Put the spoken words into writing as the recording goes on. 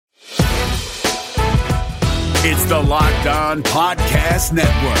It's the Locked On Podcast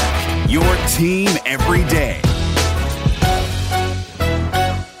Network, your team every day.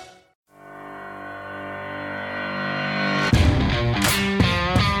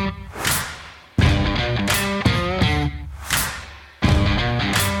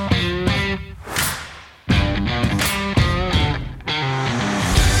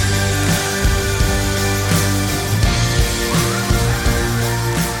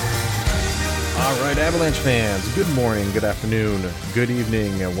 Avalanche fans, good morning, good afternoon, good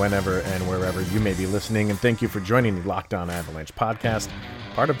evening, whenever and wherever you may be listening, and thank you for joining the Locked On Avalanche podcast,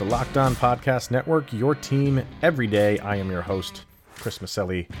 part of the Locked On Podcast Network, your team every day. I am your host, Chris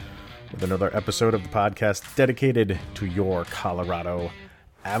Maselli, with another episode of the podcast dedicated to your Colorado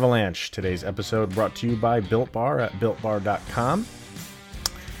Avalanche. Today's episode brought to you by Built Bar at BuiltBar.com,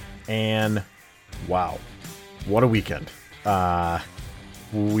 and wow, what a weekend.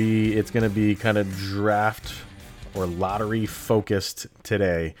 It's going to be kind of draft or lottery focused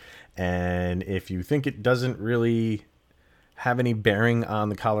today. And if you think it doesn't really have any bearing on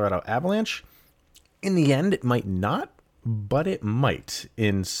the Colorado Avalanche, in the end, it might not, but it might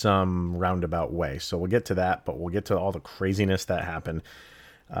in some roundabout way. So we'll get to that, but we'll get to all the craziness that happened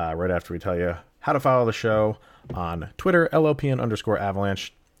right after we tell you how to follow the show on Twitter,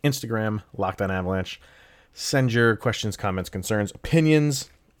 LOPN_Avalanche, Instagram, Locked On Avalanche. Send your questions, comments, concerns, opinions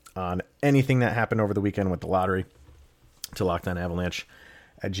on anything that happened over the weekend with the lottery to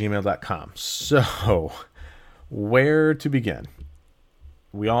lockedonavalanche@gmail.com. So, where to begin?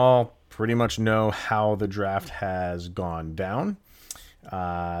 We all pretty much know how the draft has gone down.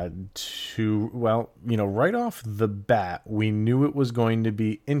 Right off the bat, we knew it was going to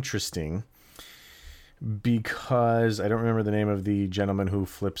be interesting because I don't remember the name of the gentleman who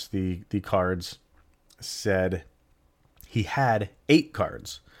flips the cards. Said he had 8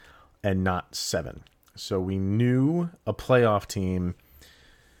 cards and not 7. So we knew a playoff team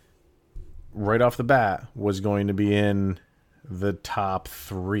right off the bat was going to be in the top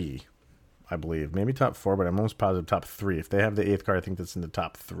 3, I believe. Maybe top 4, but I'm almost positive top 3. If they have the 8th card, I think that's in the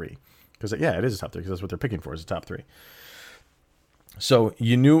top 3. Because, yeah, it is a top 3 because that's what they're picking for is the top 3. So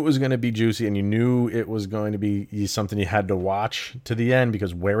you knew it was going to be juicy, and you knew it was going to be something you had to watch to the end,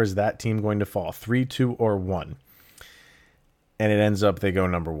 because where is that team going to fall? 3, 2, or 1? And it ends up they go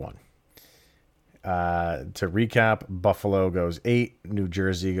number 1. To recap, Buffalo goes 8, New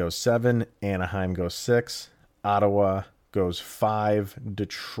Jersey goes 7, Anaheim goes 6, Ottawa goes 5,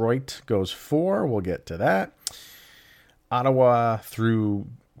 Detroit goes 4. We'll get to that. Ottawa through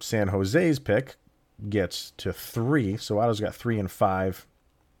San Jose's pick gets to 3, so Ottawa's got 3 and 5.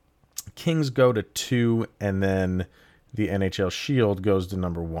 Kings go to 2, and then the NHL Shield goes to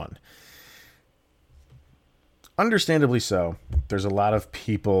number 1. Understandably so. There's a lot of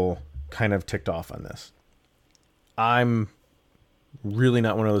people kind of ticked off on this. I'm really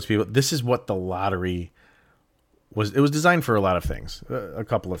not one of those people. This is what the lottery was. It was designed for a lot of things, a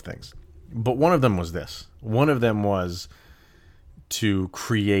couple of things, but one of them was this. One of them was to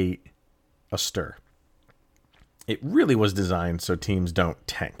create a stir. It really was designed so teams don't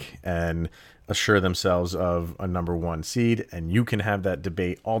tank and assure themselves of a number 1 seed. And you can have that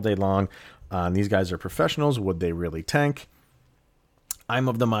debate all day long. These guys are professionals. Would they really tank? I'm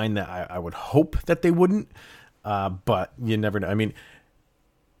of the mind that I would hope that they wouldn't. But you never know. I mean,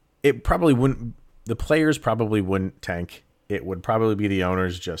 it probably wouldn't. The players probably wouldn't tank. It would probably be the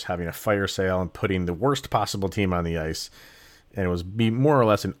owners just having a fire sale and putting the worst possible team on the ice. And it was be more or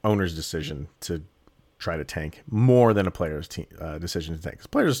less an owner's decision to try to tank more than a player's decision to tank. Because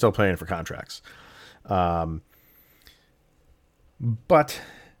players are still playing for contracts. But,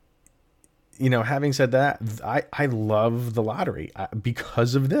 having said that, I love the lottery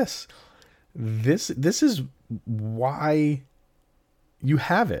because of this. This is why you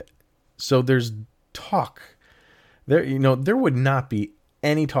have it. So there's talk. There would not be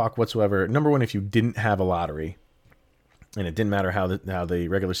any talk whatsoever. Number one, if you didn't have a lottery, and it didn't matter how the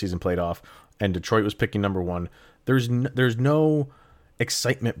regular season played off, and Detroit was picking number 1, there's no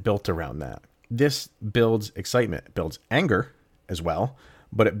excitement built around that. This builds excitement. It builds anger as well,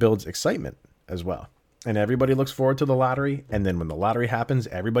 but it builds excitement as well. And everybody looks forward to the lottery, and then when the lottery happens,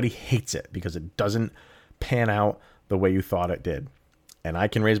 everybody hates it because it doesn't pan out the way you thought it did. And I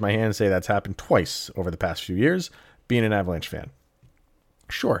can raise my hand and say that's happened twice over the past few years, being an Avalanche fan.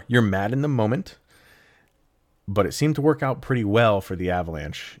 Sure, you're mad in the moment, but it seemed to work out pretty well for the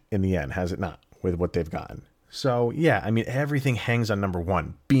Avalanche in the end, has it not, with what they've gotten? So, yeah, I mean, everything hangs on number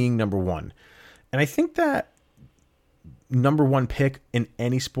 1, being number 1. And I think that number 1 pick in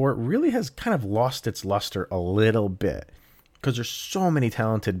any sport really has kind of lost its luster a little bit because there's so many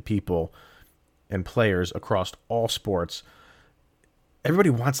talented people and players across all sports, everybody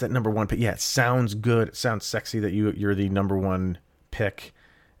wants that number one pick. Yeah, it sounds good. It sounds sexy that you're the number one pick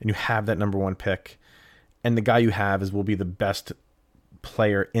and you have that number one pick. And the guy you have will be the best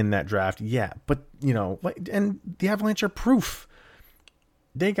player in that draft. Yeah, but, and the Avalanche are proof.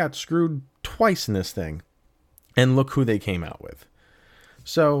 They got screwed twice in this thing. And look who they came out with.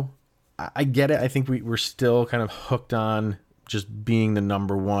 So I get it. I think we're still kind of hooked on just being the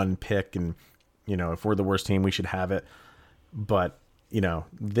number one pick. And, if we're the worst team, we should have it. But,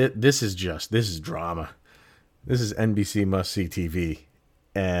 this is drama. This is NBC must-see TV.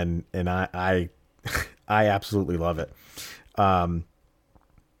 And I I absolutely love it. For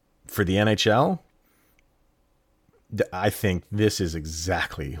the NHL, I think this is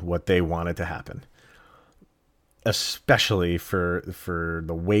exactly what they wanted to happen, especially for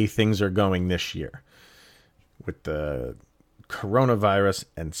the way things are going this year with the coronavirus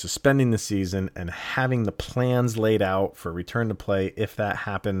and suspending the season and having the plans laid out for return to play if that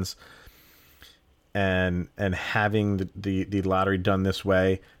happens, and having the lottery done this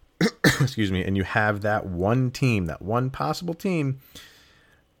way. Excuse me. And you have that one team, that one possible team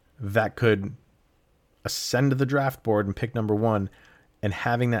that could ascend to the draft board and pick number one, and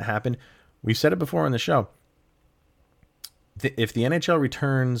having that happen. We've said it before on the show. If the NHL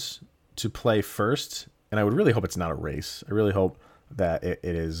returns to play first, and I would really hope it's not a race. I really hope that it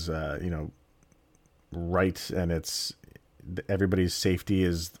is, right. And it's everybody's safety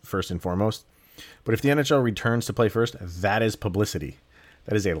is first and foremost. But if the NHL returns to play first, that is publicity.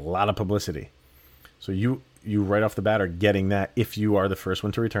 That is a lot of publicity. So you right off the bat are getting that if you are the first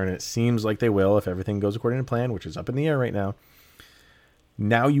one to return. And it seems like they will if everything goes according to plan, which is up in the air right now.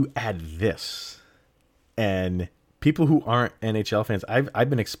 Now you add this. And people who aren't NHL fans, I've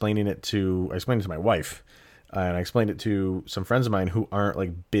been explaining it to my wife. And I explained it to some friends of mine who aren't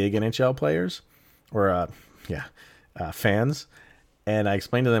like big NHL players or fans. And I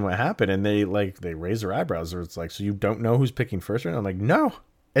explained to them what happened, and they raise their eyebrows. Or it's like, so you don't know who's picking first? And I'm like, no.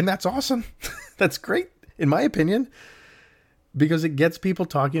 And that's awesome. That's great, in my opinion, because it gets people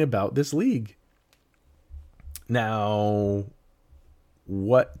talking about this league. Now,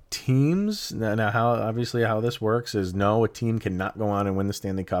 what teams? Now, how this works is no, a team cannot go on and win the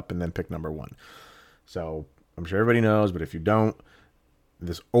Stanley Cup and then pick number one. So I'm sure everybody knows, but if you don't,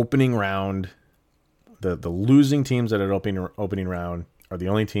 this opening round. The losing teams at an opening round are the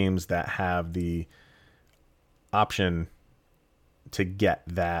only teams that have the option to get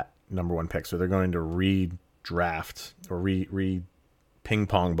that number one pick. So they're going to redraft or re ping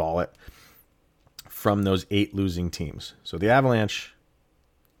pong ball it from those 8 losing teams. So the Avalanche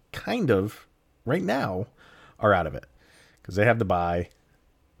kind of right now are out of it because they have the bye.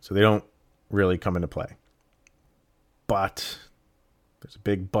 So they don't really come into play. But there's a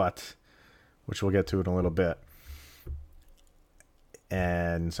big but, which we'll get to in a little bit.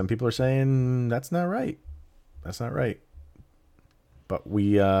 And some people are saying that's not right. That's not right. But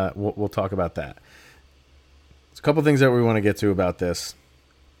we'll talk about that. There's a couple things that we want to get to about this.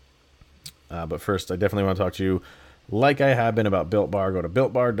 But first, I definitely want to talk to you, like I have been, about Built Bar. Go to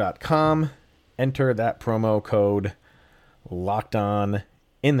BuiltBar.com. Enter that promo code LOCKEDON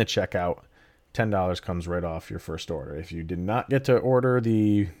in the checkout. $10 comes right off your first order. If you did not get to order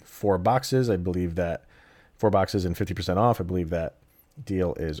the 4 boxes, I believe that 4 boxes and 50% off, I believe that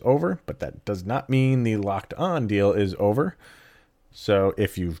deal is over, but that does not mean the Locked On deal is over. So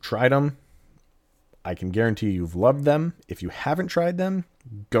if you've tried them, I can guarantee you've loved them. If you haven't tried them,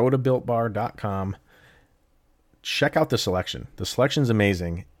 go to BuiltBar.com. Check out the selection. The selection's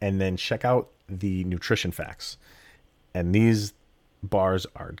amazing. And then check out the nutrition facts. And these bars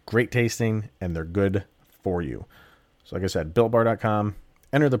are great tasting and they're good for you. So like I said, BuiltBar.com,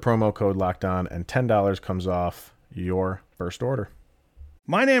 enter the promo code Locked On, and $10 comes off your first order.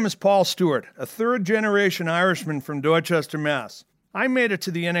 My name is Paul Stewart, a third-generation Irishman from Dorchester, Mass. I made it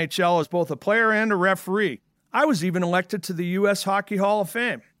to the NHL as both a player and a referee. I was even elected to the U.S. Hockey Hall of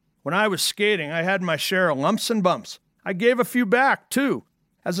Fame. When I was skating, I had my share of lumps and bumps. I gave a few back, too.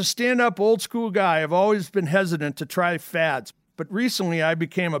 As a stand-up old-school guy, I've always been hesitant to try fads, but recently I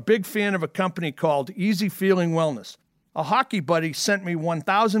became a big fan of a company called Easy Feeling Wellness. A hockey buddy sent me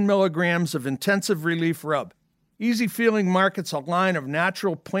 1,000 milligrams of intensive relief rub. Easy Feeling markets a line of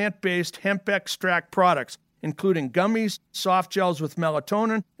natural plant-based hemp extract products, including gummies, soft gels with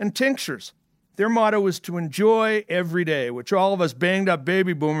melatonin, and tinctures. Their motto is to enjoy every day, which all of us banged-up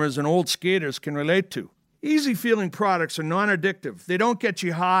baby boomers and old skaters can relate to. Easy Feeling products are non-addictive, they don't get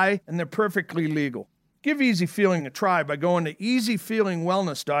you high, and they're perfectly legal. Give Easy Feeling a try by going to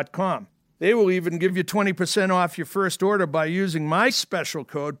easyfeelingwellness.com. They will even give you 20% off your first order by using my special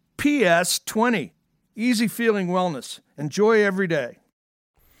code, EPS 20. Easy Feeling Wellness. Enjoy every day.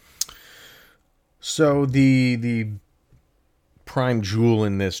 So the prime jewel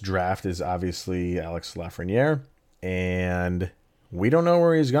in this draft is obviously Alex Lafreniere, and we don't know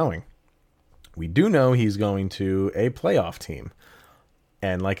where he's going. We do know he's going to a playoff team.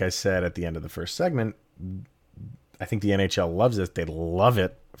 And like I said at the end of the first segment, I think the NHL loves it. They love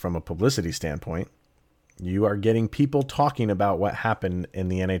it from a publicity standpoint. You are getting people talking about what happened in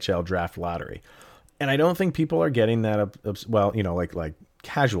the NHL draft lottery. And I don't think people are getting that, well, like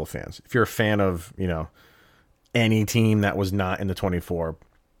casual fans. If you're a fan of, any team that was not in the 24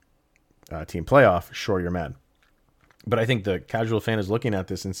 team playoff, sure, you're mad. But I think the casual fan is looking at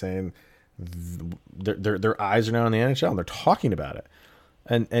this and saying their eyes are now on the NHL and they're talking about it.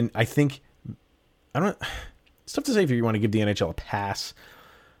 And I think, it's tough to say if you want to give the NHL a pass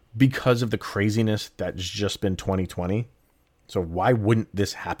because of the craziness that's just been 2020. So why wouldn't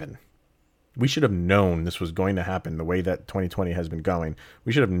this happen? We should have known this was going to happen the way that 2020 has been going.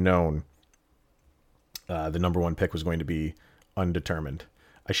 We should have known the number one pick was going to be undetermined.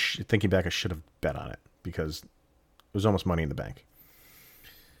 Thinking back, I should have bet on it because it was almost money in the bank.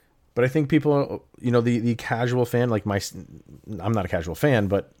 But I think people, the casual fan, like I'm not a casual fan,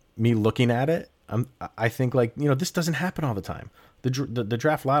 but me looking at it, I think this doesn't happen all the time. The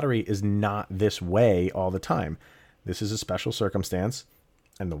draft lottery is not this way all the time. This is a special circumstance.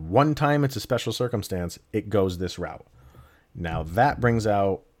 And the one time it's a special circumstance, it goes this route. Now that brings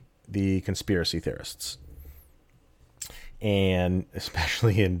out the conspiracy theorists. And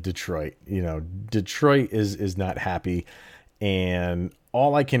especially in Detroit, Detroit is not happy. And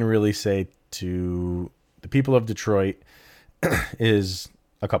all I can really say to the people of Detroit is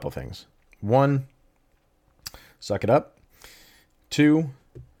a couple things. One, suck it up. Two,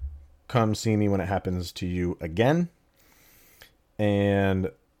 come see me when it happens to you again.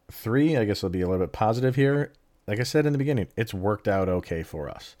 And three, I guess I'll be a little bit positive here. Like I said in the beginning, it's worked out okay for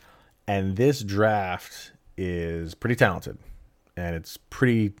us. And this draft is pretty talented. And it's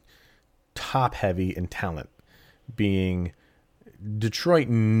pretty top heavy in talent. Being Detroit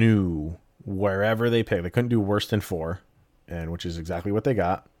knew wherever they picked, they couldn't do worse than 4, and which is exactly what they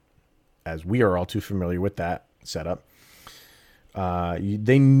got, as we are all too familiar with that setup.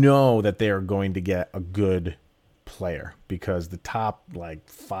 They know that they are going to get a good player because the top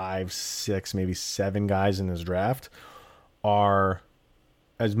 5, 6, maybe 7 guys in this draft are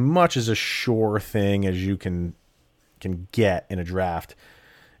as much as a sure thing as you can get in a draft.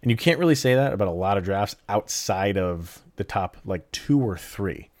 And you can't really say that about a lot of drafts outside of the top 2 or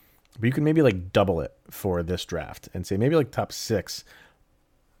 3. But you can maybe double it for this draft and say maybe top 6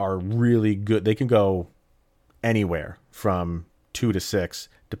 are really good. They can go anywhere from 2 to 6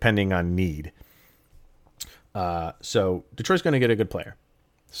 depending on need. So Detroit's going to get a good player.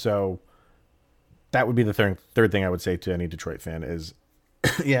 So that would be the third thing I would say to any Detroit fan is,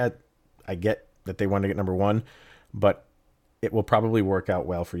 yeah, I get that they want to get number 1, but it will probably work out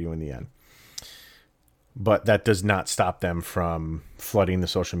well for you in the end. But that does not stop them from flooding the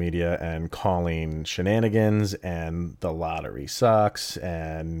social media and calling shenanigans and the lottery sucks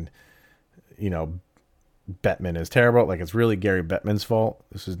and, Bettman is terrible. It's really Gary Bettman's fault.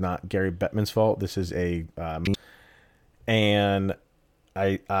 This is not Gary Bettman's fault. This is and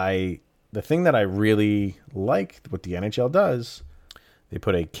the thing that I really like what the NHL does, they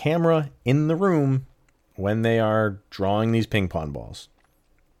put a camera in the room when they are drawing these ping pong balls.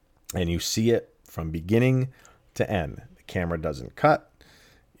 And you see it from beginning to end. The camera doesn't cut.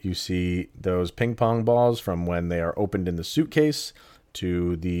 You see those ping pong balls from when they are opened in the suitcase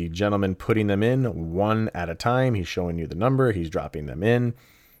to the gentleman putting them in one at a time. He's showing you the number. He's dropping them in.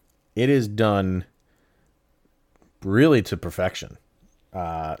 It is done really to perfection.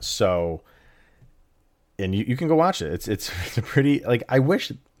 So, and you can go watch it. It's a pretty, I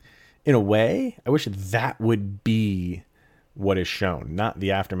wish, in a way, that would be what is shown, not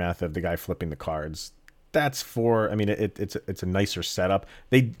the aftermath of the guy flipping the cards. That's for, it's a nicer setup.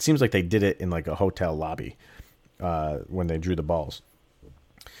 Seems like they did it in a hotel lobby when they drew the balls.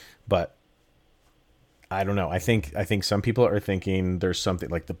 But I don't know. I think some people are thinking there's something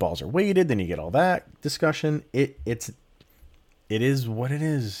the balls are weighted, then you get all that discussion. It is what it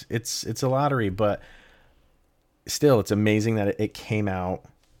is. It's a lottery, but still, it's amazing that it came out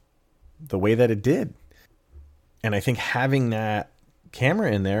the way that it did. And I think having that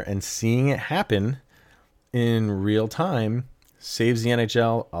camera in there and seeing it happen in real time saves the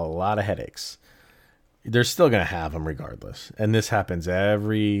NHL a lot of headaches. They're still going to have them regardless. And this happens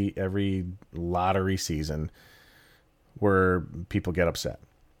every lottery season where people get upset.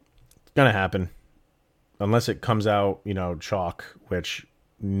 It's going to happen unless it comes out, chalk, which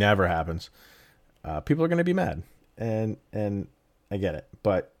never happens, people are going to be mad. And I get it.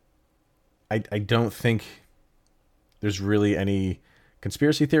 But I don't think there's really any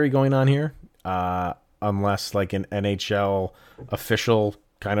conspiracy theory going on here, unless like an NHL official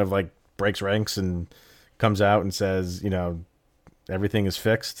kind of like breaks ranks and comes out and says, everything is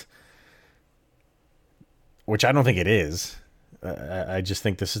fixed, which I don't think it is. I just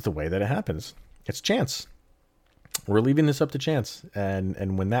think this is the way that it happens. It's chance. We're leaving this up to chance.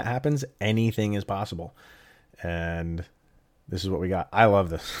 And when that happens, anything is possible. And this is what we got. I love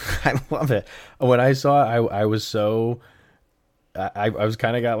this. I love it. When I saw it, I was so, I was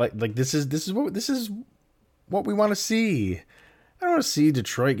kind of got like, this is what we want to see. I don't want to see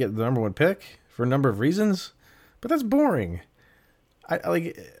Detroit get the number 1 pick for a number of reasons, but that's boring. I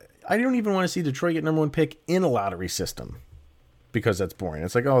don't even want to see Detroit get number 1 pick in a lottery system, because that's boring.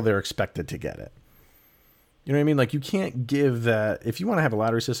 It's like, oh, they're expected to get it. You know what I mean? Like, you can't give that. If you want to have a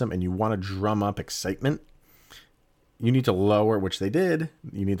lottery system and you want to drum up excitement, you need to lower, which they did.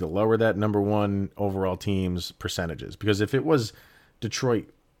 You need to lower that number 1 overall team's percentages. Because if it was Detroit,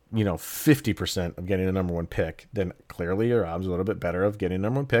 50% of getting the number 1 pick, then clearly your odds are a little bit better of getting a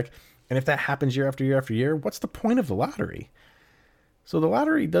number 1 pick. And if that happens year after year after year, what's the point of the lottery? So the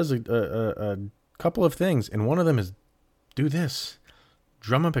lottery does a couple of things, and one of them is do this.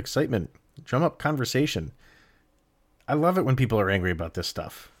 Drum up excitement. Drum up conversation. I love it when people are angry about this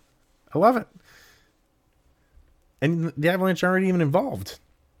stuff. I love it. And the Avalanche aren't even involved.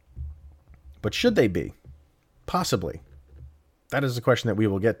 But should they be? Possibly. That is a question that we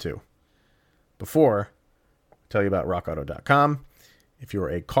will get to. Before I tell you about rockauto.com. If you're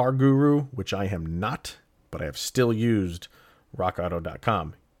a car guru, which I am not, but I have still used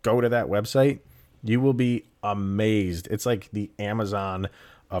rockauto.com, go to that website. You will be amazed. It's like the Amazon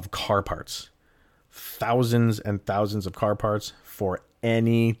of car parts. Thousands and thousands of car parts for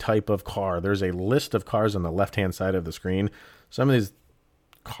any type of car. There's a list of cars on the left-hand side of the screen. Some of these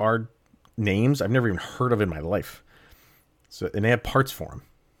car names I've never even heard of in my life. So, and they have parts for them.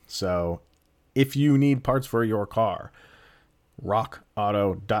 So if you need parts for your car,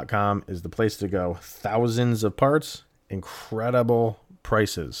 rockauto.com is the place to go. Thousands of parts, incredible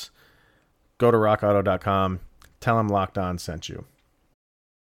prices. Go to rockauto.com. Tell them Locked On sent you.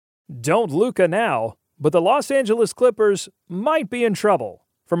 Don't Luka now, but the Los Angeles Clippers might be in trouble.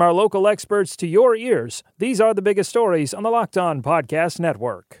 From our local experts to your ears, these are the biggest stories on the Locked On Podcast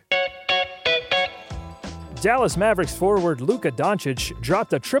Network. Dallas Mavericks forward Luka Doncic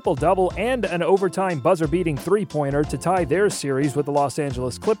dropped a triple-double and an overtime buzzer-beating three-pointer to tie their series with the Los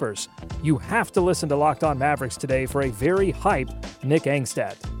Angeles Clippers. You have to listen to Locked On Mavericks today for a very hype Nick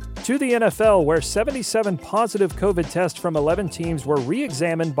Angstadt. To the NFL, where 77 positive COVID tests from 11 teams were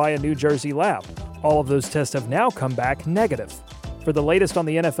re-examined by a New Jersey lab. All of those tests have now come back negative. For the latest on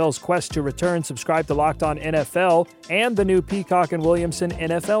the NFL's quest to return, subscribe to Locked On NFL and the new Peacock and Williamson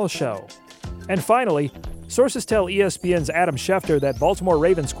NFL show. And finally, sources tell ESPN's Adam Schefter that Baltimore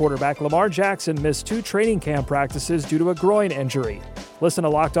Ravens quarterback Lamar Jackson missed 2 training camp practices due to a groin injury. Listen to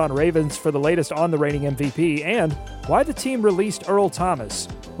Locked On Ravens for the latest on the reigning MVP and why the team released Earl Thomas.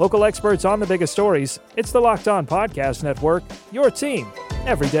 Local experts on the biggest stories. It's the Locked On Podcast Network, your team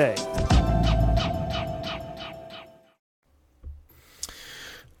every day.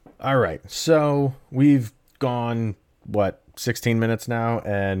 All right, so we've gone, 16 minutes now,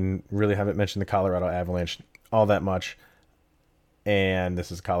 and really haven't mentioned the Colorado Avalanche all that much. And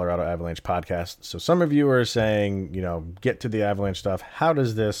this is a Colorado Avalanche podcast. So some of you are saying, get to the Avalanche stuff. How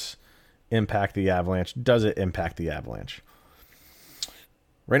does this impact the Avalanche? Does it impact the Avalanche?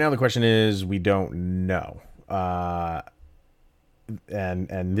 Right now, the question is, we don't know.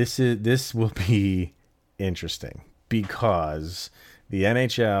 And this will be interesting because the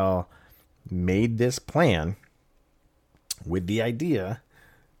NHL made this plan with the idea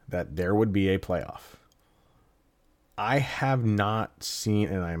that there would be a playoff. I have not seen,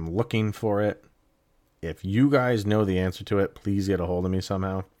 and I'm looking for it. If you guys know the answer to it, please get a hold of me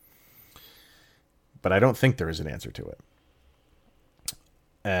somehow. But I don't think there is an answer to it.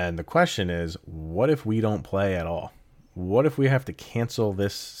 And the question is, what if we don't play at all? What if we have to cancel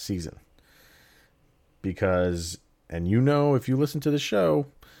this season? Because, and if you listen to the show,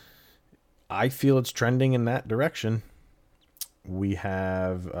 I feel it's trending in that direction. We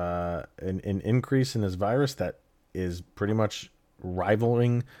have an increase in this virus that is pretty much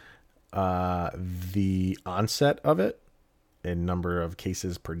rivaling the onset of it in number of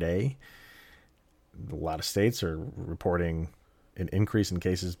cases per day. A lot of states are reporting an increase in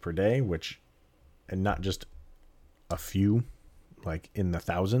cases per day, and not just a few, like in the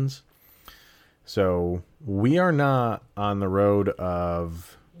thousands. So we are not on the road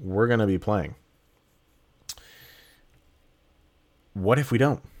of we're going to be playing. What if we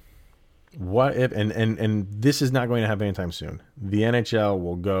don't? What if, and this is not going to happen anytime soon. The NHL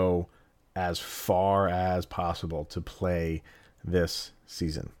will go as far as possible to play this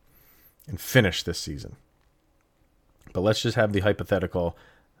season and finish this season. But let's just have the hypothetical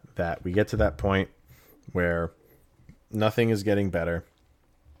that we get to that point where nothing is getting better.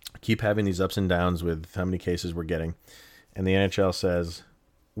 Keep having these ups and downs with how many cases we're getting. And the NHL says,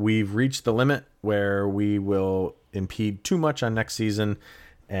 we've reached the limit where we will impede too much on next season,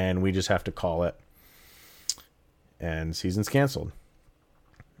 and we just have to call it. And season's canceled.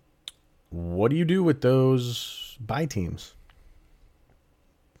 What do you do with those bye teams?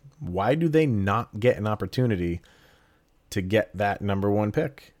 Why do they not get an opportunity to get that number one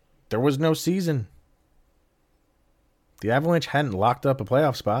pick? There was no season. The Avalanche hadn't locked up a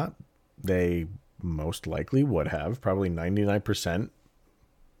playoff spot. They most likely would have, probably 99%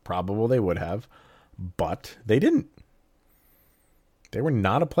 probable they would have, but they didn't. They were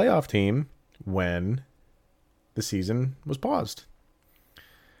not a playoff team when the season was paused.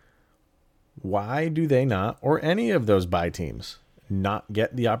 Why do they not, or any of those bye teams, not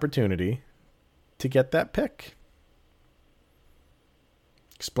get the opportunity to get that pick?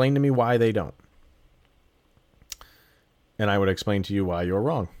 Explain to me why they don't. And I would explain to you why you're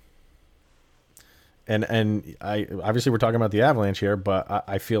wrong. And I obviously we're talking about the Avalanche here, but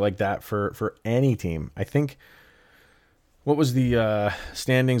I feel like that for any team. I think, what was the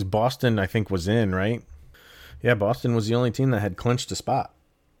standings? Boston, I think, was in, right? Yeah, Boston was the only team that had clinched a spot.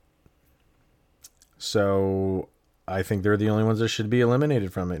 So I think they're the only ones that should be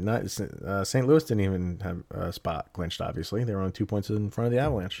eliminated from it. Not St. Louis didn't even have a spot clinched, obviously. They were only 2 points in front of the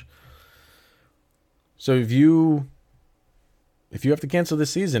Avalanche. So if you have to cancel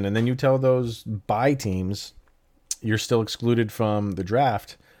this season and then you tell those bye teams you're still excluded from the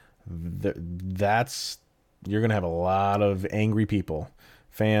draft, that's you're going to have a lot of angry people,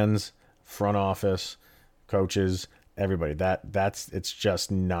 fans, front office, coaches, everybody. It's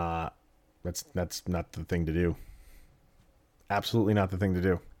just not that's not the thing to do. Absolutely not the thing to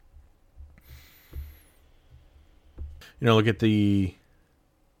do. Look at the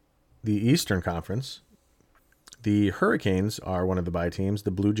Eastern Conference. The Hurricanes are one of the bye teams.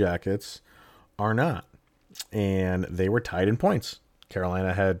 The Blue Jackets are not. And they were tied in points.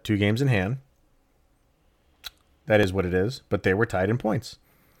 Carolina had 2 games in hand. That is what it is. But they were tied in points.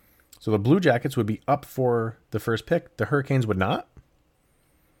 So the Blue Jackets would be up for the first pick. The Hurricanes would not.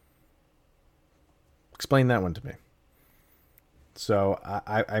 Explain that one to me. So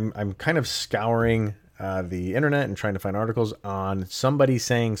I'm kind of scouring the internet and trying to find articles on somebody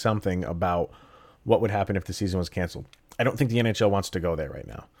saying something about what would happen if the season was canceled. I don't think the NHL wants to go there right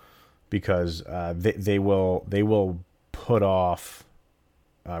now because they will put off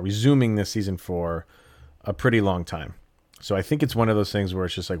resuming this season for a pretty long time. So I think it's one of those things where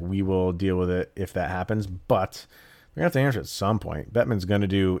it's just like, we will deal with it if that happens, but we're going to have to answer at some point. Bettman's going to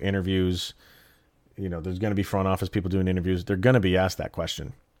do interviews. There's going to be front office people doing interviews. They're going to be asked that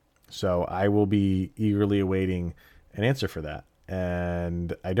question. So I will be eagerly awaiting an answer for that.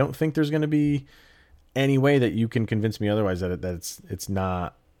 And I don't think there's going to be any way that you can convince me otherwise that it's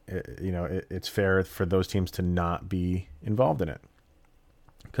not, it's fair for those teams to not be involved in it.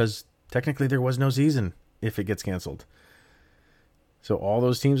 Because technically there was no season if it gets canceled. So all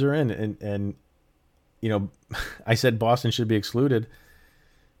those teams are in. And I said Boston should be excluded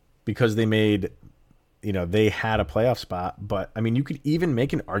because they made, they had a playoff spot. But, you could even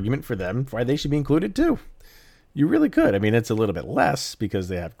make an argument for them why they should be included too. You really could. It's a little bit less because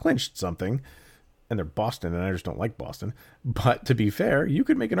they have clinched something. And they're Boston, and I just don't like Boston. But to be fair, you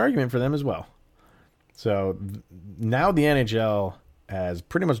could make an argument for them as well. So now the NHL has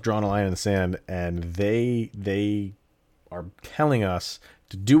pretty much drawn a line in the sand, and they are telling us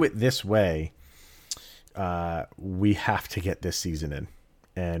to do it this way. We have to get this season in,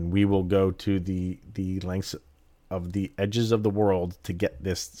 and we will go to the lengths of the edges of the world to get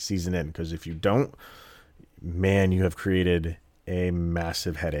this season in. Because if you don't, man, you have created a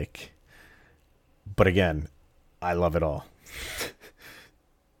massive headache. But again, I love it all.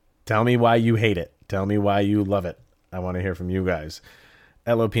 Tell me why you hate it. Tell me why you love it. I want to hear from you guys.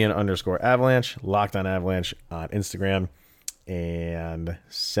 LOPN_Avalanche, Locked On Avalanche on Instagram. And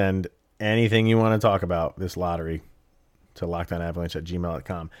send anything you want to talk about this lottery to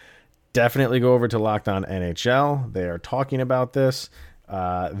lockedonavalanche@gmail.com. Definitely go over to Locked On NHL. They are talking about this.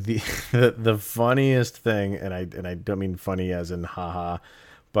 The funniest thing, and I don't mean funny as in haha,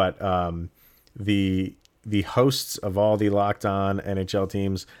 but the hosts of all the Locked On NHL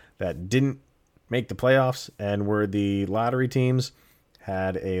teams that didn't make the playoffs and were the lottery teams,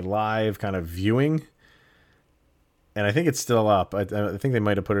 had a live kind of viewing. And I think it's still up. I think they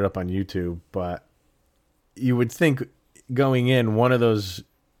might have put it up on YouTube, but you would think going in, one of those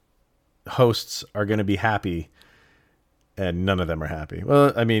hosts are going to be happy, and none of them are happy.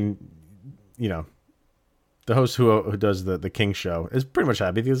 Well, I mean, you know, the host who does the Kings show is pretty much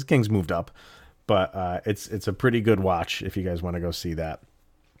happy because the Kings moved up, but it's a pretty good watch if you guys want to go see that.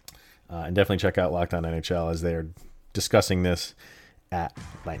 And definitely check out Locked On NHL as they're discussing this at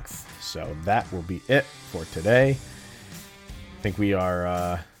length. So that will be it for today. I think we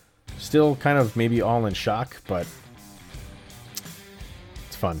are still kind of maybe all in shock, but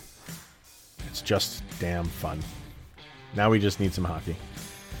it's fun. It's just damn fun. Now we just need some hockey.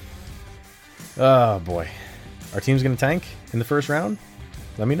 Oh, boy. Our team's going to tank in the first round?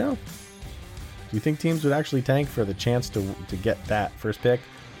 Let me know. Do you think teams would actually tank for the chance to get that first pick?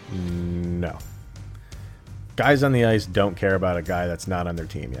 No. Guys on the ice don't care about a guy that's not on their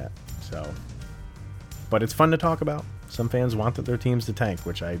team yet. So, but it's fun to talk about. Some fans want their teams to tank,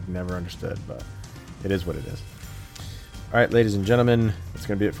 which I never understood, but it is what it is. All right, ladies and gentlemen, that's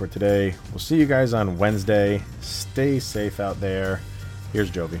going to be it for today. We'll see you guys on Wednesday. Stay safe out there.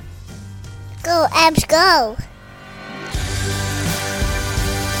 Here's Jovi. Go, Abs, go.